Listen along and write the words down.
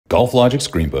GLX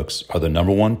GreenBooks are the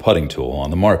 #1 putting tool on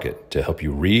the market to help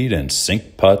you read and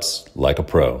sink putts like a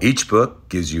pro. Each book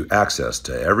gives you access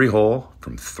to every hole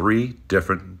from 3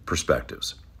 different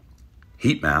perspectives: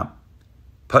 heat map,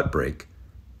 putt break,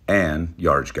 and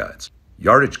yardage guides.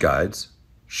 Yardage guides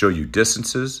show you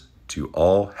distances to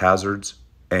all hazards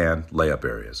and layup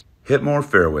areas. Hit more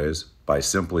fairways by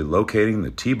simply locating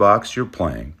the tee box you're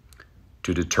playing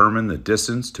to determine the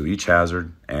distance to each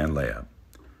hazard and layup.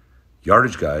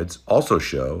 Yardage guides also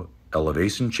show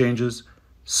elevation changes,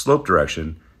 slope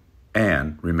direction,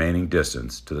 and remaining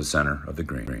distance to the center of the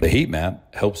green. The heat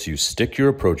map helps you stick your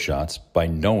approach shots by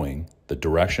knowing the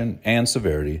direction and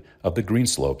severity of the green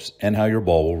slopes and how your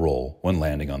ball will roll when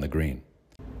landing on the green.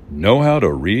 Know how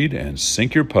to read and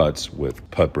sink your putts with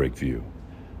Putt Break View.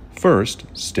 First,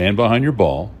 stand behind your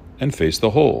ball and face the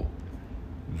hole.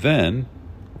 Then,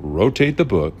 rotate the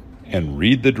book and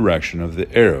read the direction of the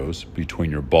arrows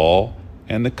between your ball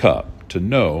and the cup to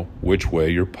know which way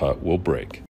your putt will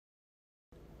break.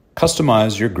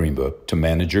 Customize your green book to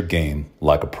manage your game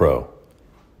like a pro.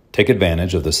 Take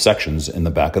advantage of the sections in the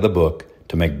back of the book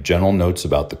to make general notes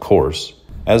about the course,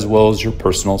 as well as your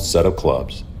personal set of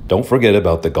clubs. Don't forget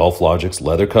about the GolfLogix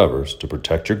leather covers to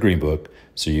protect your green book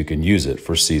so you can use it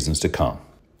for seasons to come.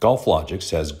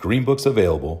 GolfLogix has green books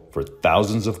available for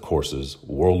thousands of courses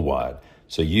worldwide,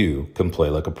 so you can play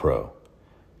like a pro.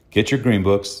 Get your green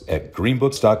books at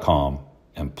greenbooks.com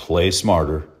and play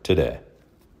smarter today.